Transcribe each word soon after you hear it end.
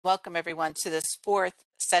Welcome everyone to this fourth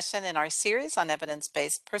session in our series on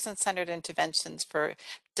evidence-based person-centered interventions for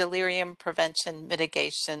delirium prevention,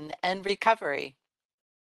 mitigation, and recovery.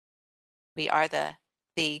 We are the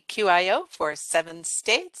QIO for 7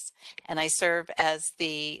 states, and I serve as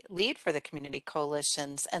the lead for the community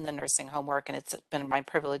coalitions and the nursing home work, and it's been my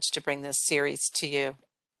privilege to bring this series to you.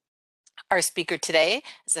 Our speaker today,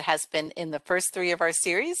 as it has been in the first 3 of our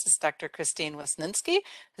series, is Dr. Christine Wisniewski,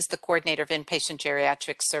 who's the coordinator of inpatient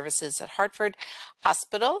geriatric services at Hartford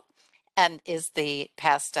Hospital and is the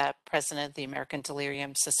past president of the American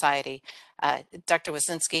Delirium Society. Dr.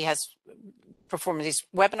 Wisniewski has performed these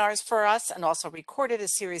webinars for us and also recorded a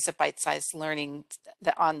series of bite-sized learning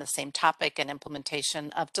on the same topic and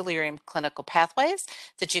implementation of delirium clinical pathways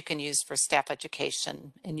that you can use for staff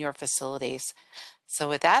education in your facilities. So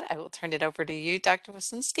with that, I will turn it over to you, Dr.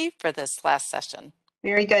 Wisniewski, for this last session.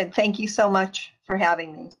 Very good. Thank you so much for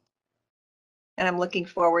having me. And I'm looking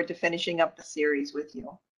forward to finishing up the series with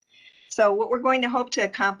you. So what we're going to hope to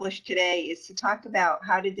accomplish today is to talk about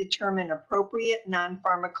how to determine appropriate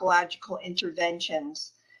non-pharmacological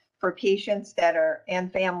interventions for patients that are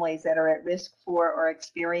and families that are at risk for or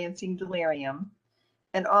experiencing delirium,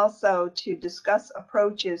 and also to discuss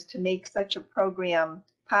approaches to make such a program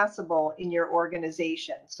possible in your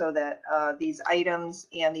organization so that these items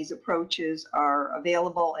and these approaches are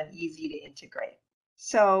available and easy to integrate.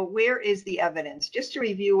 So where is the evidence? Just to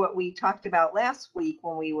review what we talked about last week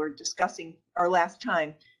when we were discussing, or last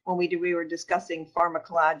time when we were discussing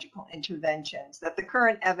pharmacological interventions, that the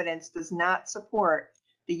current evidence does not support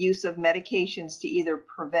the use of medications to either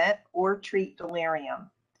prevent or treat delirium.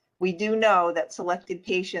 We do know that selected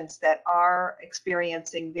patients that are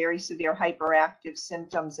experiencing very severe hyperactive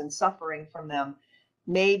symptoms and suffering from them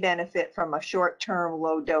may benefit from a short-term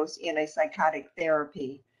low-dose antipsychotic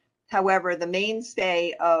therapy. However, the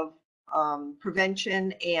mainstay of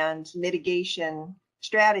prevention and mitigation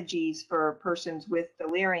strategies for persons with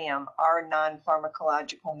delirium are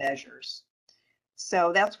non-pharmacological measures.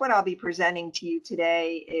 So that's what I'll be presenting to you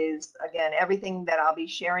today is, again, everything that I'll be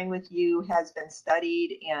sharing with you has been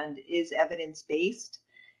studied and is evidence-based.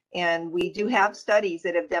 And we do have studies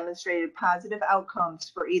that have demonstrated positive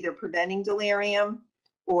outcomes for either preventing delirium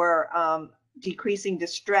or decreasing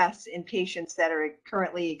distress in patients that are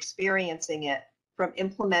currently experiencing it from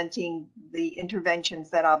implementing the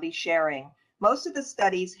interventions that I'll be sharing. Most of the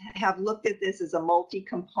studies have looked at this as a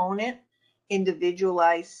multi-component,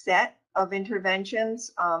 individualized set of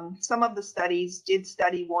interventions. Some of the studies did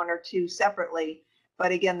study 1 or 2 separately,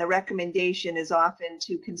 but again, the recommendation is often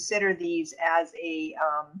to consider these as a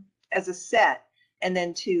set, and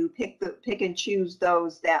then to pick and choose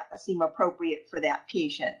those that seem appropriate for that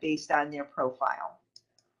patient based on their profile.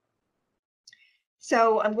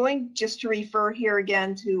 So I'm going just to refer here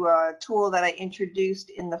again to a tool that I introduced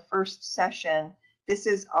in the first session. This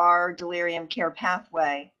is our delirium care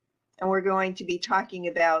pathway. And we're going to be talking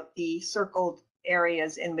about the circled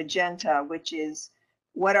areas in magenta, which is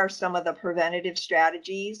what are some of the preventative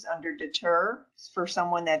strategies under deter for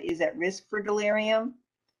someone that is at risk for delirium?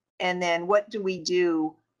 And then what do we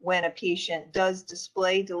do when a patient does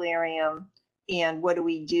display delirium? And what do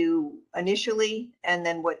we do initially? And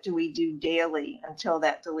then what do we do daily until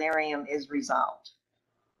that delirium is resolved?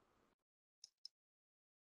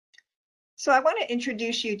 So I want to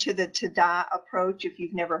introduce you to the TDA approach. If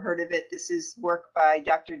you've never heard of it, this is work by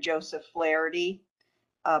Dr. Joseph Flaherty,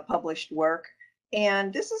 published work.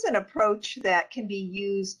 And this is an approach that can be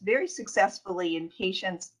used very successfully in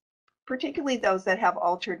patients, particularly those that have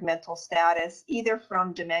altered mental status, either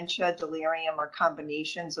from dementia, delirium, or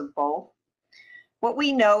combinations of both. What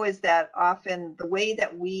we know is that often the way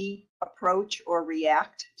that we approach or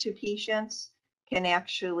react to patients can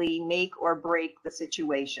actually make or break the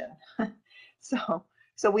situation.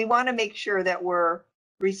 So we want to make sure that we're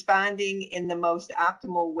responding in the most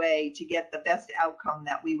optimal way to get the best outcome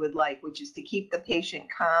that we would like, which is to keep the patient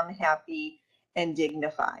calm, happy, and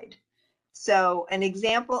dignified. So an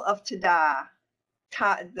example of TDA,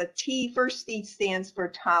 the first T stands for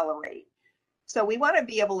tolerate. So we want to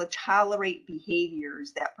be able to tolerate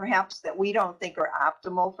behaviors that perhaps that we don't think are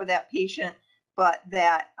optimal for that patient, but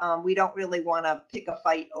that we don't really want to pick a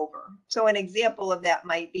fight over. So an example of that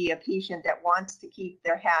might be a patient that wants to keep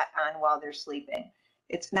their hat on while they're sleeping.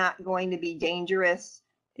 It's not going to be dangerous.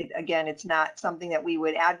 Again, it's not something that we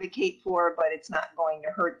would advocate for, but it's not going to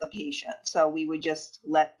hurt the patient. So we would just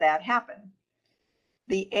let that happen.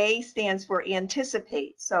 The A stands for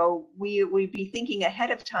anticipate. So we'd be thinking ahead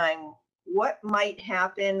of time what might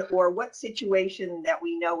happen or what situation that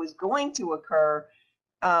we know is going to occur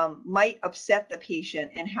might upset the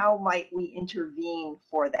patient, and how might we intervene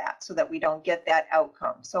for that so that we don't get that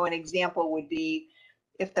outcome. So an example would be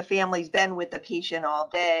if the family's been with the patient all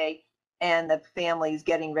day and the family's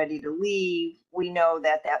getting ready to leave, we know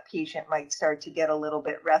that that patient might start to get a little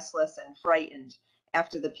bit restless and frightened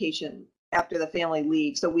after the family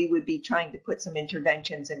leaves. So we would be trying to put some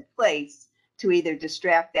interventions in place to either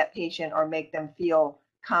distract that patient or make them feel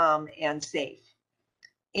calm and safe.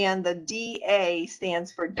 And the DA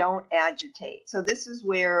stands for don't agitate. So this is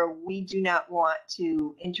where we do not want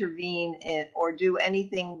to intervene in or do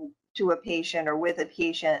anything to a patient or with a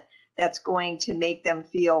patient that's going to make them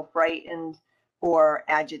feel frightened or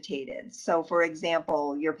agitated. So for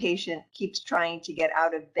example, your patient keeps trying to get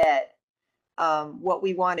out of bed. What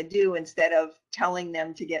we want to do, instead of telling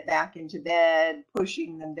them to get back into bed,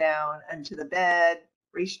 pushing them down into the bed,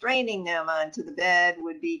 restraining them onto the bed,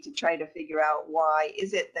 would be to try to figure out why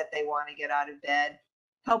is it that they want to get out of bed,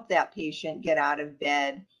 help that patient get out of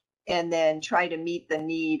bed, and then try to meet the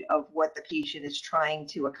need of what the patient is trying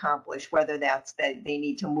to accomplish, whether that's that they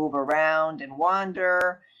need to move around and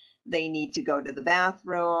wander, they need to go to the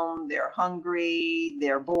bathroom, they're hungry,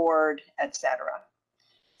 they're bored, etc.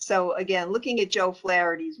 So again, looking at Joe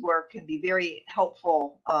Flaherty's work can be very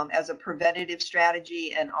helpful as a preventative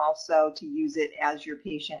strategy, and also to use it as your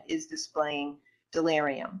patient is displaying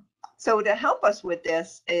delirium. So to help us with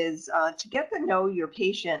this is to get to know your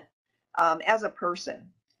patient as a person.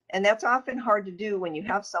 And that's often hard to do when you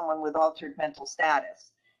have someone with altered mental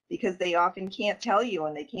status, because they often can't tell you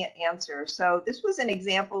and they can't answer. So this was an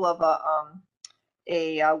example of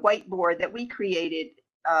a whiteboard that we created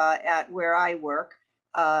at where I work.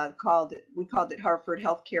 We called it Hartford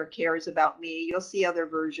Healthcare Cares About Me. You'll see other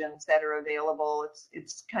versions that are available.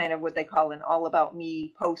 It's kind of what they call an all about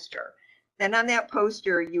me poster. And on that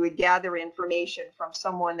poster, you would gather information from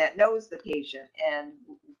someone that knows the patient and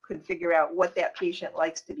could figure out what that patient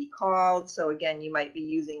likes to be called. So again, you might be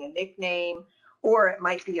using a nickname, or it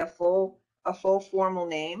might be a full formal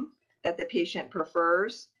name that the patient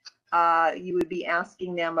prefers. You would be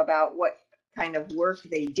asking them about what kind of work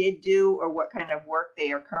they did do or what kind of work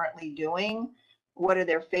they are currently doing. What are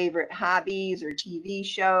their favorite hobbies or TV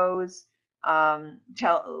shows?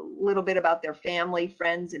 Tell a little bit about their family,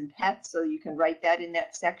 friends, and pets, so you can write that in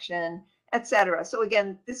that section, etc. So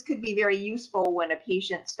again, this could be very useful when a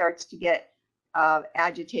patient starts to get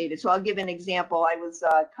agitated. So I'll give an example. I was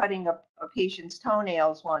cutting a patient's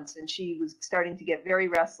toenails once, and she was starting to get very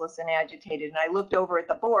restless and agitated. And I looked over at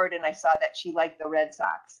the board and I saw that she liked the Red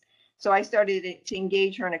Sox. So I started to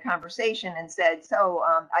engage her in a conversation and said, so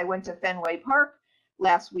I went to Fenway Park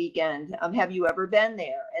last weekend. Have you ever been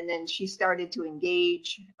there? And then she started to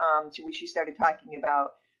engage. She started talking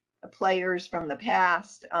about the players from the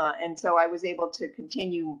past. And so I was able to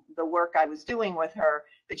continue the work I was doing with her,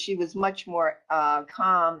 but she was much more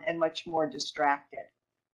calm and much more distracted.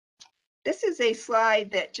 This is a slide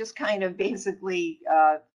that just kind of basically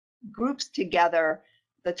groups together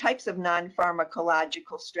the types of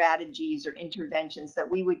non-pharmacological strategies or interventions that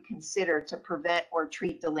we would consider to prevent or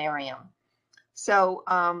treat delirium. So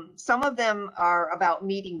some of them are about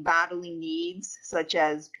meeting bodily needs, such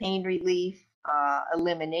as pain relief,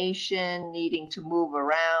 elimination, needing to move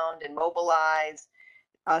around and mobilize,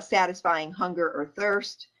 satisfying hunger or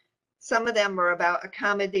thirst. Some of them are about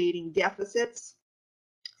accommodating deficits,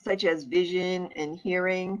 such as vision and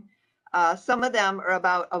hearing. Some of them are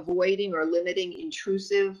about avoiding or limiting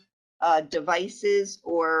intrusive devices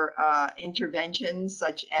or interventions,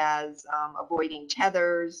 such as avoiding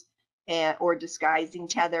tethers or disguising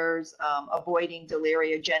tethers, avoiding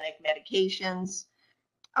deliriogenic medications.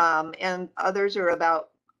 And others are about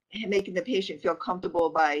making the patient feel comfortable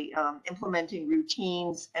by implementing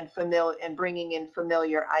routines and bringing in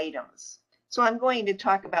familiar items. So I'm going to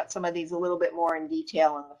talk about some of these a little bit more in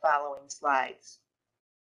detail in the following slides.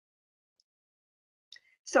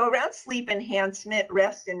 So around sleep enhancement,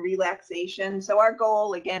 rest and relaxation. So our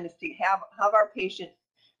goal, again, is to have our patient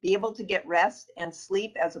be able to get rest and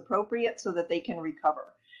sleep as appropriate so that they can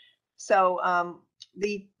recover. So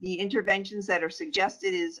the interventions that are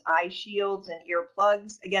suggested is eye shields and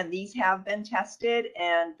earplugs. Again, these have been tested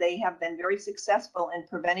and they have been very successful in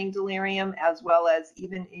preventing delirium, as well as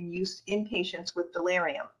even in use in patients with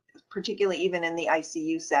delirium, particularly even in the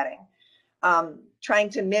ICU setting. Trying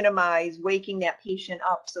to minimize waking that patient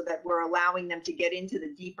up so that we're allowing them to get into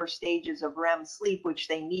the deeper stages of REM sleep, which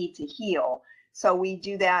they need to heal. So we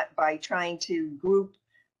do that by trying to group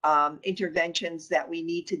interventions that we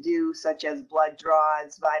need to do, such as blood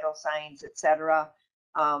draws, vital signs, etc.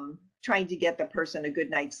 Trying to get the person a good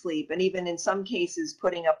night's sleep, and even in some cases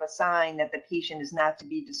putting up a sign that the patient is not to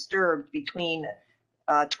be disturbed between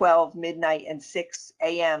 12, midnight, and 6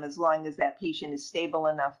 a.m. as long as that patient is stable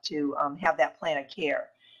enough to have that plan of care.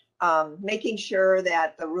 Making sure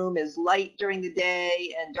that the room is light during the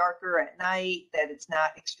day and darker at night, that it's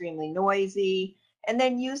not extremely noisy, and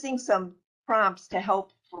then using some prompts to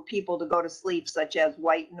help for people to go to sleep, such as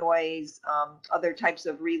white noise, other types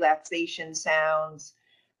of relaxation sounds,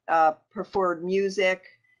 preferred music.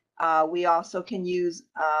 We also can use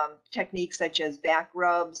techniques such as back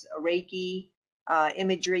rubs, Reiki,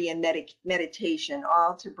 imagery, and meditation,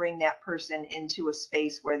 all to bring that person into a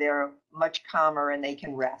space where they're much calmer and they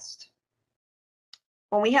can rest.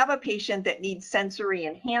 When we have a patient that needs sensory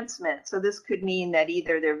enhancement, so this could mean that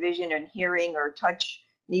either their vision and hearing or touch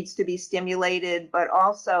needs to be stimulated, but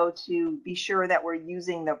also to be sure that we're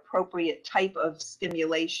using the appropriate type of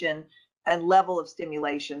stimulation and level of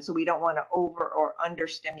stimulation. So we don't want to over or under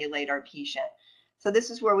stimulate our patient. So this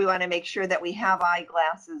is where we want to make sure that we have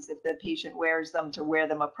eyeglasses if the patient wears them, to wear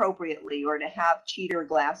them appropriately, or to have cheater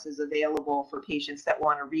glasses available for patients that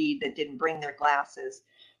want to read that didn't bring their glasses.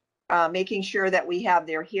 Making sure that we have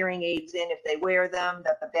their hearing aids in if they wear them,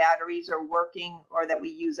 that the batteries are working, or that we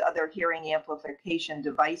use other hearing amplification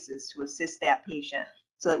devices to assist that patient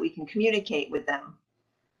so that we can communicate with them.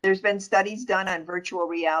 There's been studies done on virtual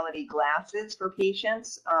reality glasses for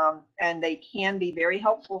patients, and they can be very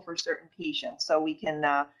helpful for certain patients. So we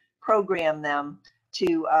can program them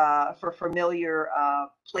to for familiar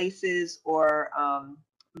places or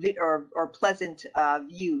pleasant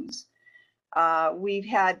views. We've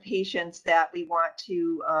had patients that we want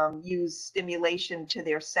to use stimulation to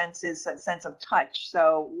their senses, sense of touch.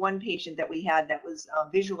 So one patient that we had that was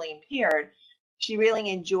visually impaired, she really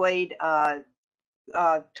enjoyed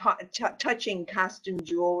touching costume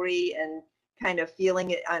jewelry and kind of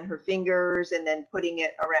feeling it on her fingers, and then putting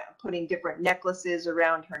it around, putting different necklaces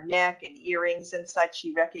around her neck and earrings and such.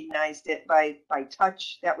 She recognized it by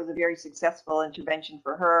touch. That was a very successful intervention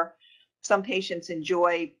for her. Some patients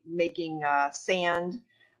enjoy making sand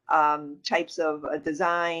types of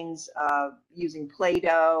designs using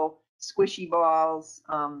Play-Doh, squishy balls.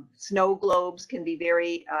 Snow globes can be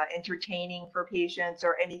very entertaining for patients,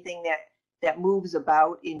 or anything that moves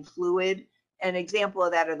about in fluid. An example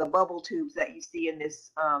of that are the bubble tubes that you see in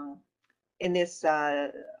this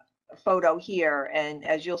photo here. And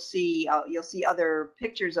as you'll see other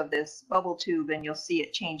pictures of this bubble tube, and you'll see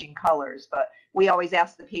it changing colors. But we always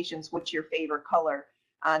ask the patients, what's your favorite color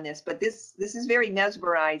on this? But this is very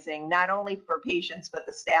mesmerizing, not only for patients, but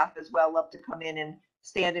the staff as well love to come in and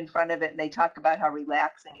stand in front of it, and they talk about how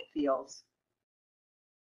relaxing it feels.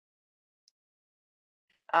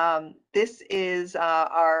 This is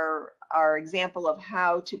our example of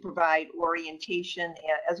how to provide orientation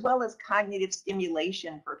as well as cognitive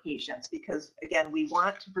stimulation for patients, because again, we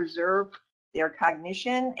want to preserve their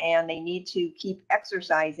cognition, and they need to keep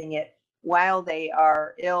exercising it while they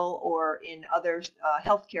are ill or in other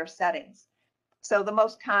healthcare settings. So the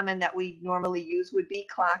most common that we normally use would be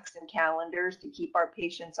clocks and calendars to keep our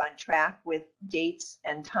patients on track with dates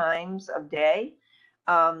and times of day.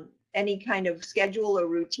 Any kind of schedule or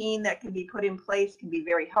routine that can be put in place can be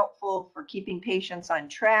very helpful for keeping patients on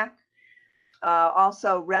track.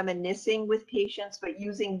 Also reminiscing with patients, but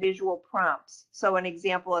using visual prompts. So an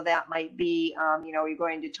example of that might be, you're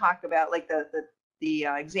going to talk about, like the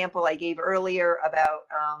example I gave earlier about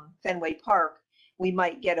Fenway Park. We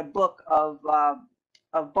might get a book of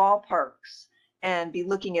ballparks and be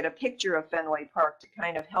looking at a picture of Fenway Park to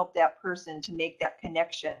kind of help that person to make that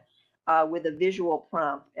connection with a visual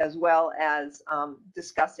prompt, as well as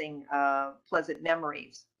discussing pleasant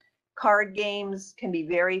memories. Card games can be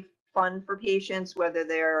very fun for patients, whether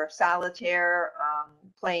they're solitaire,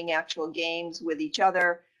 playing actual games with each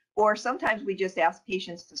other, or sometimes we just ask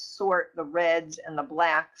patients to sort the reds and the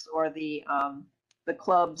blacks, or the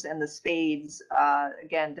clubs and the spades,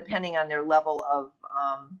 again, depending on their level of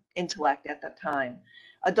intellect at the time.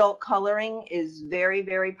 Adult coloring is very,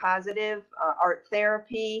 very positive. Art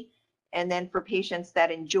therapy. And then for patients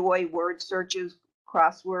that enjoy word searches,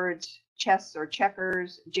 crosswords, chess or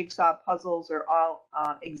checkers, jigsaw puzzles are all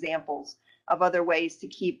examples of other ways to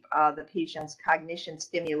keep the patient's cognition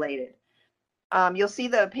stimulated. You'll see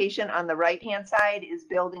the patient on the right-hand side is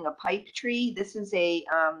building a pipe tree. This is a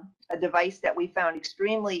device that we found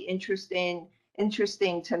extremely interesting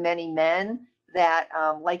to many men that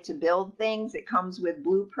like to build things. It comes with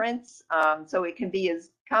blueprints, so it can be as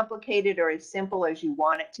complicated or as simple as you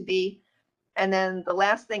want it to be. And then the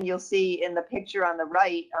last thing you'll see in the picture on the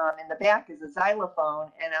right, in the back, is a xylophone,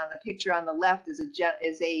 and on the picture on the left is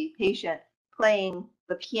a patient playing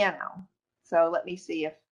the piano. So let me see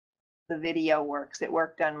if the video works. It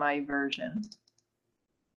worked on my version.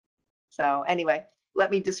 So anyway,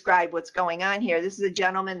 let me describe what's going on here. This is a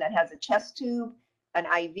gentleman that has a chest tube, an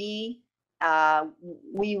IV.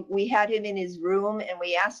 We had him in his room and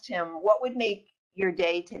we asked him, what would make your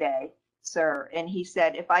day today, sir? And he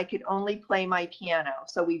said, if I could only play my piano.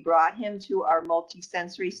 So we brought him to our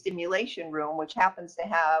multisensory stimulation room, which happens to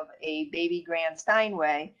have a baby grand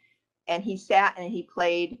Steinway. And he sat and he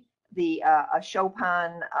played the a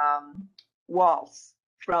Chopin waltz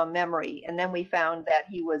from memory. And then we found that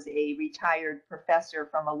he was a retired professor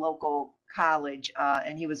from a local college,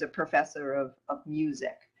 and he was a professor of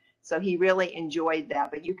music. So he really enjoyed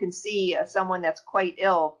that. But you can see someone that's quite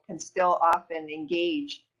ill can still often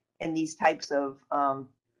engage in these types of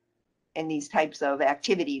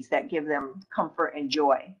activities that give them comfort and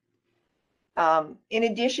joy. In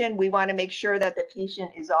addition, we want to make sure that the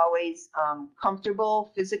patient is always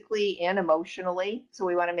comfortable physically and emotionally. So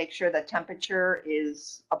we want to make sure the temperature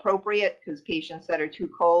is appropriate, because patients that are too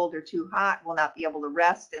cold or too hot will not be able to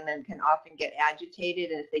rest and then can often get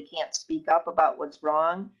agitated. And if they can't speak up about what's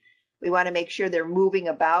wrong, we want to make sure they're moving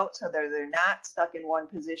about so that they're not stuck in one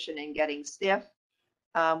position and getting stiff.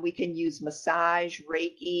 We can use massage,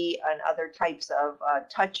 Reiki, and other types of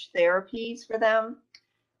touch therapies for them.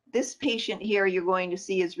 This patient here you're going to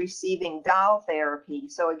see is receiving doll therapy.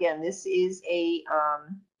 So again, this is an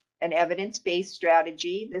evidence-based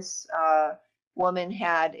strategy. This woman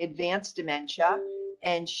had advanced dementia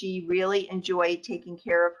and she really enjoyed taking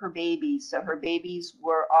care of her babies. So her babies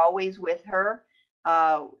were always with her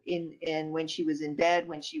when she was in bed,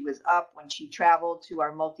 when she was up, when she traveled to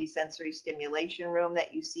our multisensory stimulation room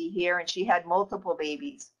that you see here. And she had multiple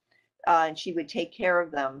babies. And she would take care of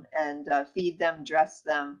them and feed them, dress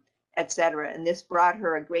them, etc. And this brought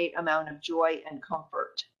her a great amount of joy and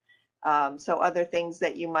comfort. So other things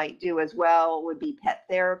that you might do as well would be pet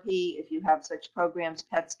therapy. If you have such programs,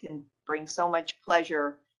 pets can bring so much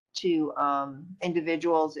pleasure to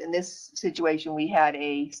individuals. In this situation, we had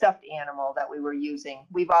a stuffed animal that we were using.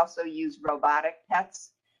 We've also used robotic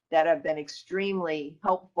pets that have been extremely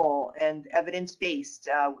helpful and evidence-based.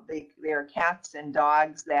 They are cats and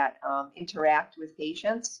dogs that interact with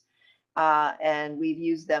patients, and we've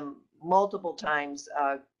used them multiple times,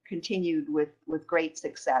 continued with great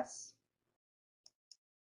success.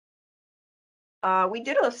 We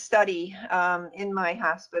did a study in my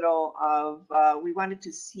hospital of, we wanted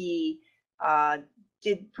to see,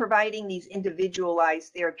 did providing these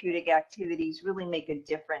individualized therapeutic activities really make a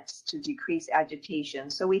difference to decrease agitation?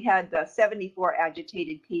 So we had 74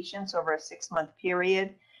 agitated patients over a 6-month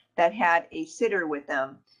period that had a sitter with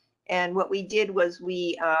them. And what we did was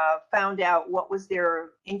we found out what was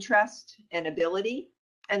their interest and ability,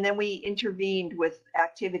 and then we intervened with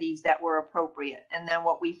activities that were appropriate. And then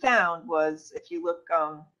what we found was, if you look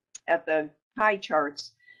at the pie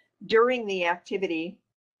charts, during the activity,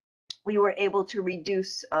 we were able to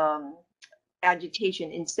reduce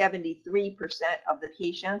agitation in 73% of the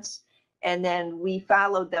patients. And then we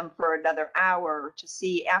followed them for another hour to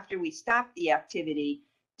see, after we stopped the activity,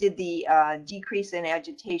 did the decrease in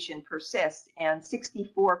agitation persist? And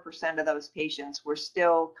 64% of those patients were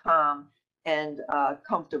still calm and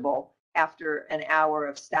comfortable after an hour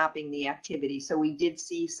of stopping the activity. So we did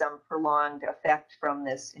see some prolonged effect from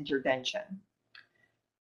this intervention.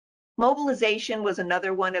 Mobilization was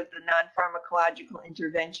another one of the non-pharmacological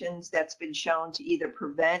interventions that's been shown to either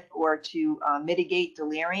prevent or to mitigate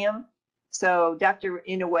delirium. So Dr.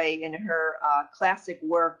 Inouye, in her classic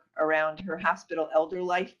work around her hospital elder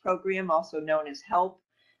life program, also known as HELP,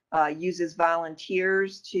 uses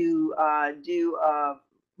volunteers to do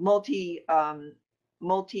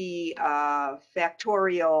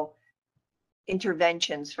multifactorial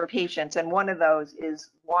interventions for patients, and one of those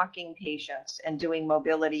is walking patients and doing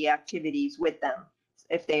mobility activities with them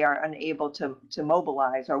if they are unable to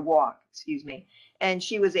mobilize or walk, excuse me. And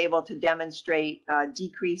she was able to demonstrate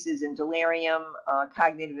decreases in delirium,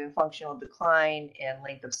 cognitive and functional decline, and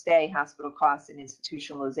length of stay, hospital costs, and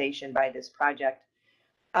institutionalization by this project.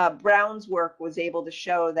 Brown's work was able to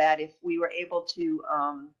show that if we were able to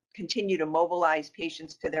continue to mobilize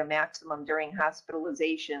patients to their maximum during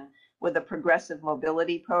hospitalization with a progressive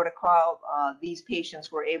mobility protocol, these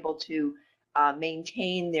patients were able to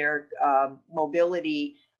maintain their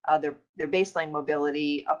mobility, their baseline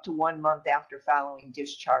mobility up to 1 month after following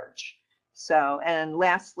discharge. So, and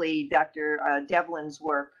lastly, Dr. Devlin's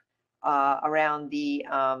work around the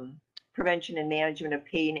prevention and management of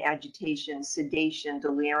pain, agitation, sedation,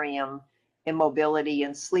 delirium, immobility,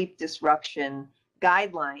 and sleep disruption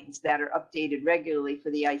guidelines that are updated regularly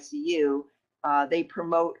for the ICU. They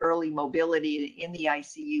promote early mobility in the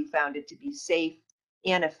ICU, found it to be safe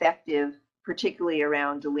and effective, particularly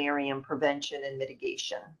around delirium prevention and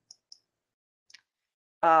mitigation.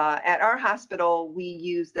 At our hospital, we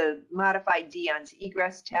use the modified Dion's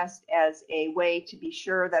egress test as a way to be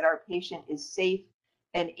sure that our patient is safe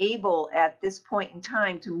and able at this point in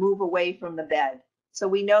time to move away from the bed. So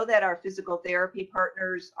we know that our physical therapy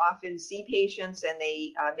partners often see patients and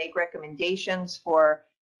they make recommendations for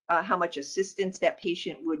how much assistance that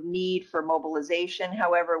patient would need for mobilization.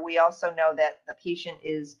 However, we also know that the patient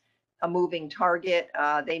is a moving target.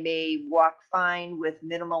 They may walk fine with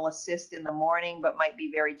minimal assist in the morning, but might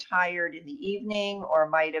be very tired in the evening or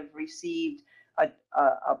might have received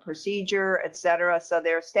a procedure, et cetera. So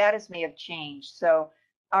their status may have changed. So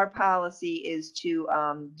our policy is to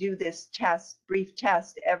do this brief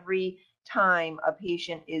test every time a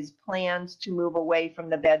patient is planned to move away from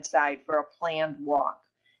the bedside for a planned walk.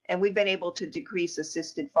 And we've been able to decrease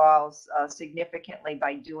assisted falls significantly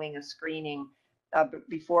by doing a screening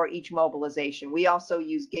before each mobilization. We also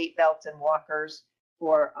use gait belts and walkers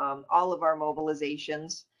for all of our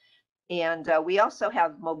mobilizations. And we also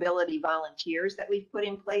have mobility volunteers that we've put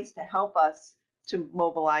in place to help us to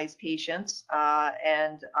mobilize patients.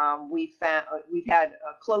 We've had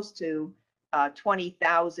close to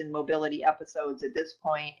 20,000 mobility episodes at this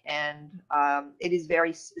point, and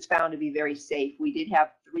it's found to be very safe. We did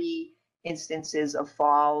have 3 instances of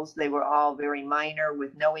falls. They were all very minor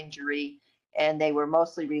with no injury, and they were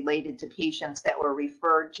mostly related to patients that were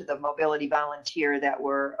referred to the mobility volunteer that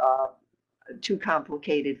were too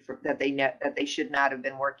complicated that they should not have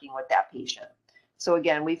been working with that patient. So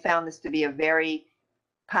again, we found this to be a very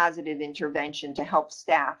positive intervention to help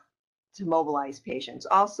staff to mobilize patients.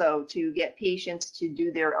 Also, to get patients to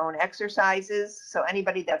do their own exercises. So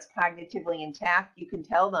anybody that's cognitively intact, you can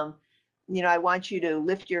tell them, I want you to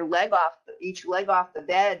lift your leg off, each leg off the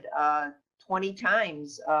bed 20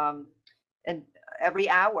 times and every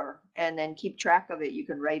hour, and then keep track of it. You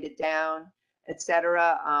can write it down,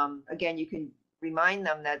 etc. Again, you can remind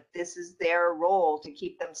them that this is their role to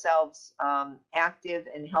keep themselves active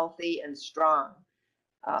and healthy and strong.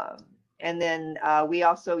 And then we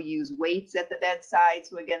also use weights at the bedside.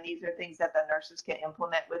 So again, these are things that the nurses can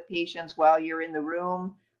implement with patients while you're in the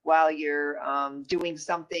room, while you're doing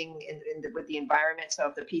something with the environment. So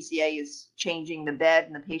if the PCA is changing the bed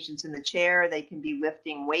and the patient's in the chair, they can be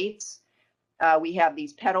lifting weights. We have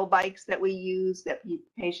these pedal bikes that we use that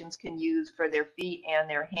patients can use for their feet and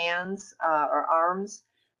their hands or arms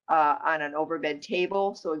on an overbed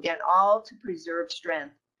table. So again, all to preserve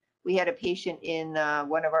strength. We had a patient in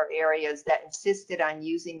one of our areas that insisted on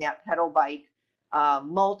using that pedal bike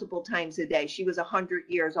multiple times a day. She was 100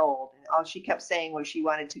 years old, and all she kept saying was she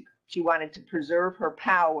wanted to preserve her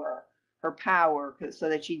power so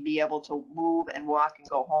that she'd be able to move and walk and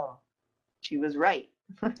go home. She was right.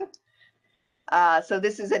 So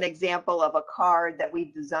this is an example of a card that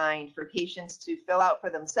we've designed for patients to fill out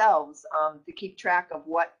for themselves to keep track of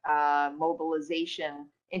what mobilization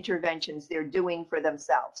interventions they're doing for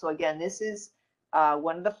themselves. So again, this is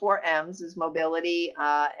one of the 4 M's is mobility,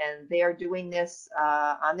 and they are doing this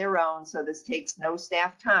on their own. So this takes no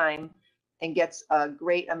staff time and gets a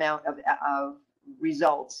great amount of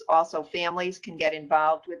results. Also, families can get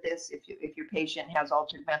involved with this. If your patient has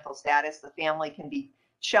altered mental status, the family can be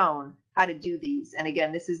shown how to do these. And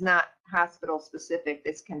again, this is not hospital specific.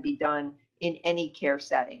 This can be done in any care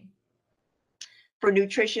setting. For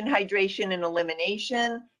nutrition, hydration, and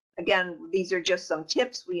elimination, again, these are just some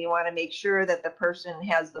tips. We want to make sure that the person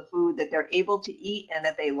has the food that they're able to eat and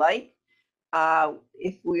that they like.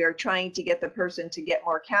 If we are trying to get the person to get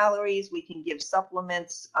more calories, we can give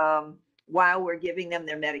supplements while we're giving them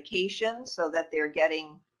their medication so that they're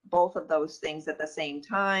getting both of those things at the same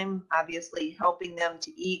time, obviously helping them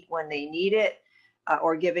to eat when they need it,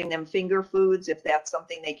 or giving them finger foods if that's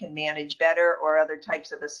something they can manage better, or other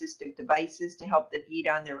types of assistive devices to help them eat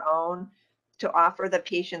on their own, to offer the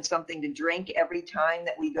patient something to drink every time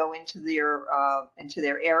that we go into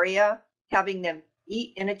their area, having them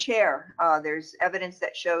eat in a chair. There's evidence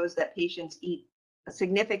that shows that patients eat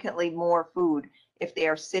significantly more food if they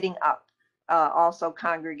are sitting up. Also,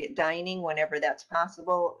 congregate dining whenever that's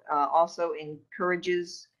possible also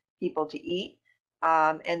encourages people to eat.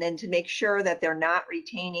 And then to make sure that they're not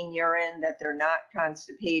retaining urine, that they're not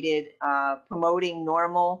constipated, promoting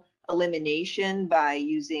normal elimination by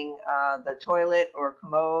using the toilet or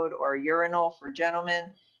commode or urinal for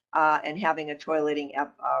gentlemen, and having a toileting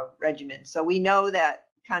regimen. So we know that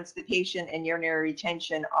constipation and urinary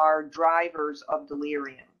retention are drivers of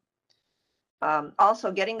delirium.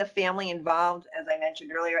 Also, getting the family involved, as I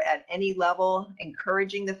mentioned earlier, at any level,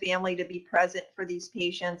 encouraging the family to be present for these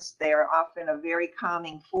patients. They are often a very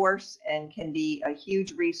calming force and can be a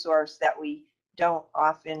huge resource that we don't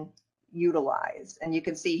often utilized. And you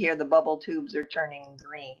can see here the bubble tubes are turning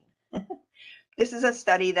green. This is a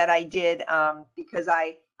study that I did because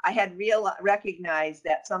I had recognized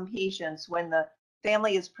that some patients, when the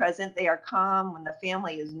family is present, they are calm. When the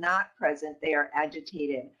family is not present, they are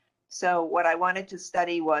agitated. So what I wanted to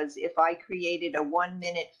study was if I created a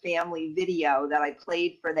 1-minute family video that I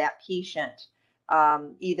played for that patient,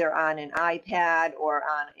 either on an iPad or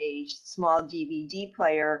on a small DVD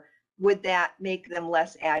player, would that make them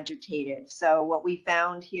less agitated? So what we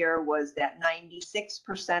found here was that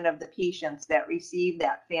 96% of the patients that received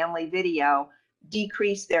that family video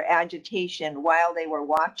decreased their agitation while they were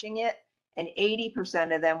watching it, and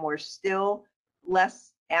 80% of them were still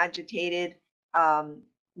less agitated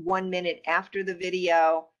 1 minute after the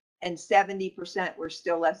video, and 70% were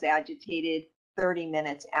still less agitated 30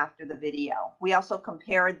 minutes after the video. We also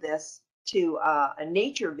compared this to a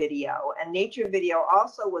nature video, and nature video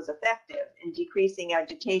also was effective in decreasing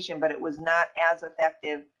agitation, but it was not as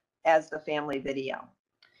effective as the family video.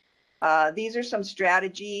 These are some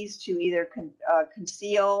strategies to either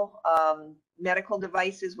conceal medical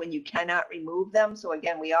devices when you cannot remove them. So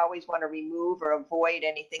again, we always want to remove or avoid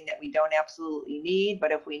anything that we don't absolutely need,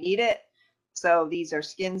 but if we need it. So these are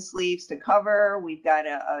skin sleeves to cover. We've got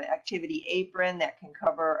an activity apron that can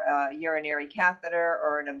cover a urinary catheter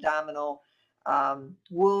or an abdominal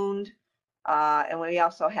wound. And we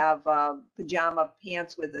also have pajama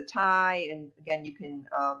pants with a tie. And again, you can,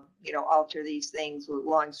 alter these things with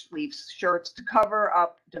long sleeve shirts to cover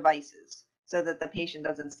up devices so that the patient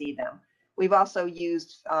doesn't see them. We've also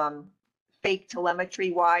used fake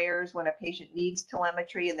telemetry wires. When a patient needs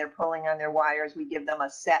telemetry and they're pulling on their wires, we give them a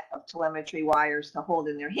set of telemetry wires to hold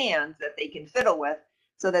in their hands that they can fiddle with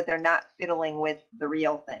so that they're not fiddling with the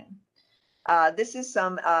real thing. This is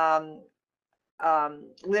some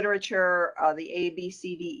literature, the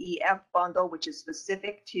ABCDEF bundle, which is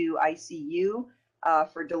specific to ICU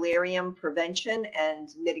for delirium prevention and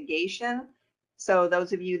mitigation. So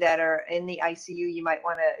those of you that are in the ICU, you might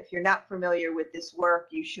want to, if you're not familiar with this work,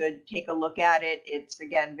 you should take a look at it. It's,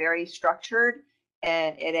 again, very structured,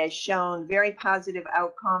 and it has shown very positive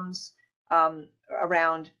outcomes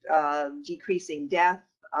around decreasing death,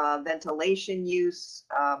 ventilation use,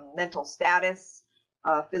 mental status,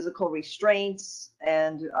 physical restraints,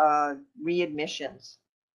 and readmissions.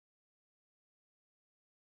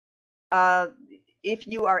 If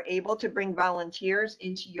you are able to bring volunteers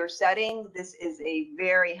into your setting, this is a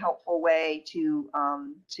very helpful way to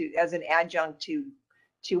as an adjunct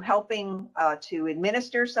to helping to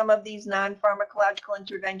administer some of these non-pharmacological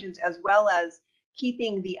interventions, as well as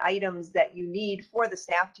keeping the items that you need for the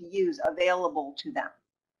staff to use available to them.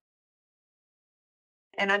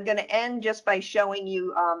 And I'm going to end just by showing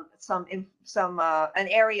you an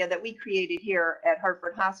area that we created here at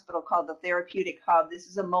Hartford Hospital called the Therapeutic Hub. This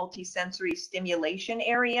is a multi-sensory stimulation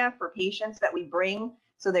area for patients that we bring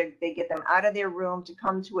so they get them out of their room to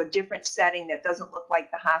come to a different setting that doesn't look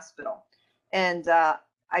like the hospital. And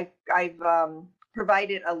I've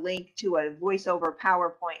provided a link to a voiceover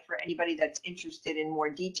PowerPoint for anybody that's interested in more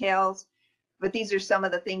details. But these are some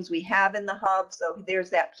of the things we have in the hub. So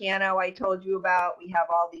there's that piano I told you about. We have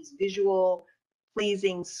all these visual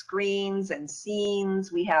pleasing screens and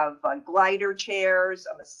scenes. We have glider chairs,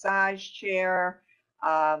 a massage chair,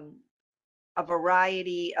 a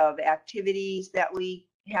variety of activities that we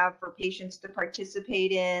have for patients to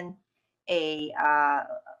participate in, a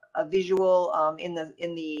visual in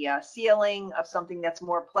the ceiling of something that's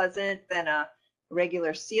more pleasant than a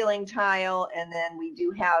regular ceiling tile. And then we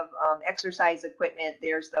do have exercise equipment.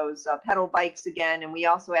 There's those pedal bikes again, and we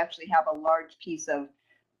also actually have a large piece of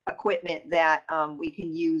equipment that we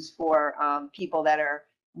can use for people that are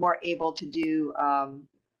more able to do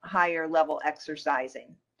higher level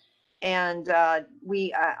exercising. And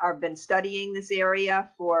we have been studying this area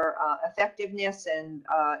for effectiveness, and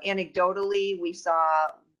anecdotally we saw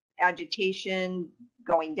agitation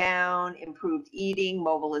going down, improved eating,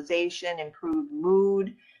 mobilization, improved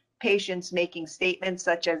mood, patients making statements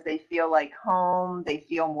such as they feel like home, they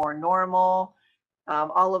feel more normal.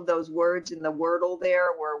 All of those words in the Wordle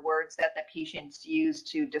there were words that the patients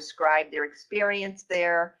used to describe their experience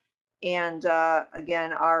there. And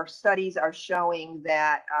again, our studies are showing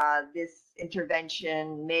that this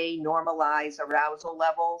intervention may normalize arousal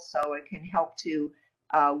levels, so it can help to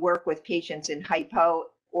work with patients in hypo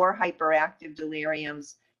or hyperactive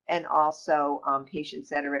deliriums, and also patients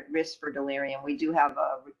that are at risk for delirium. We do have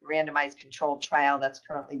a randomized controlled trial that's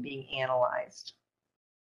currently being analyzed.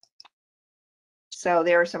 So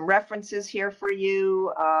there are some references here for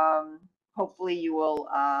you. Hopefully you will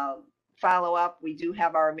follow up. We do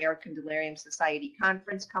have our American Delirium Society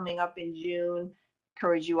conference coming up in June.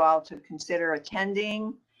 encourage you all to consider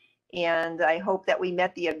attending. And I hope that we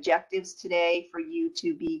met the objectives today for you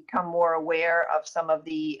to become more aware of some of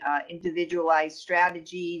the individualized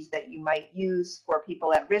strategies that you might use for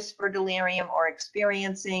people at risk for delirium or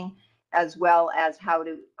experiencing, as well as how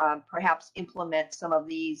to perhaps implement some of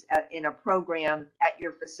these in a program at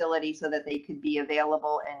your facility so that they could be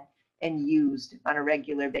available and used on a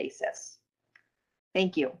regular basis.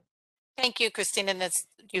 Thank you. Thank you, Christine. And as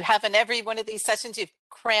you have in every one of these sessions, you've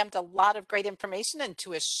crammed a lot of great information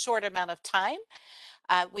into a short amount of time.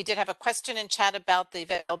 We did have a question in chat about the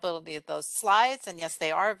availability of those slides, and yes,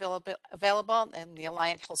 they are available in the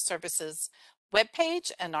Alliant Health Services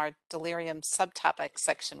webpage and our delirium subtopic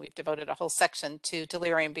section. We've devoted a whole section to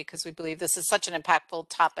delirium because we believe this is such an impactful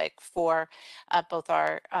topic for both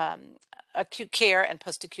our acute care and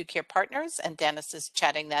post-acute care partners, and Dennis is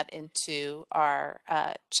chatting that into our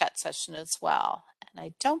chat session as well. And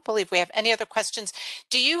I don't believe we have any other questions.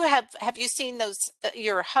 Do you have you seen those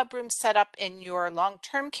your hub rooms set up in your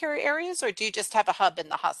long-term care areas, or do you just have a hub in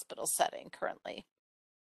the hospital setting currently?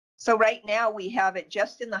 So right now we have it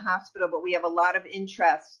just in the hospital, but we have a lot of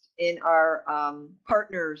interest in our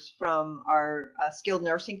partners from our skilled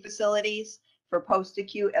nursing facilities for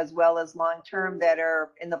post-acute as well as long-term that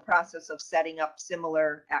are in the process of setting up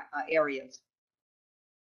similar areas.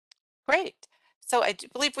 Great. So I do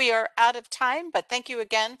believe we are out of time, but thank you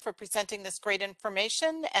again for presenting this great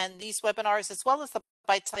information, and these webinars, as well as the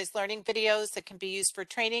bite-sized learning videos that can be used for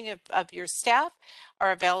training of your staff,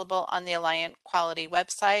 are available on the Alliant Quality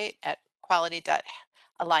website at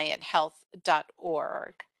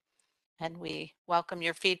quality.allianthealth.org. And we welcome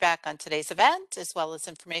your feedback on today's event, as well as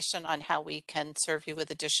information on how we can serve you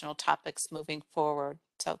with additional topics moving forward.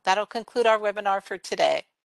 So that'll conclude our webinar for today.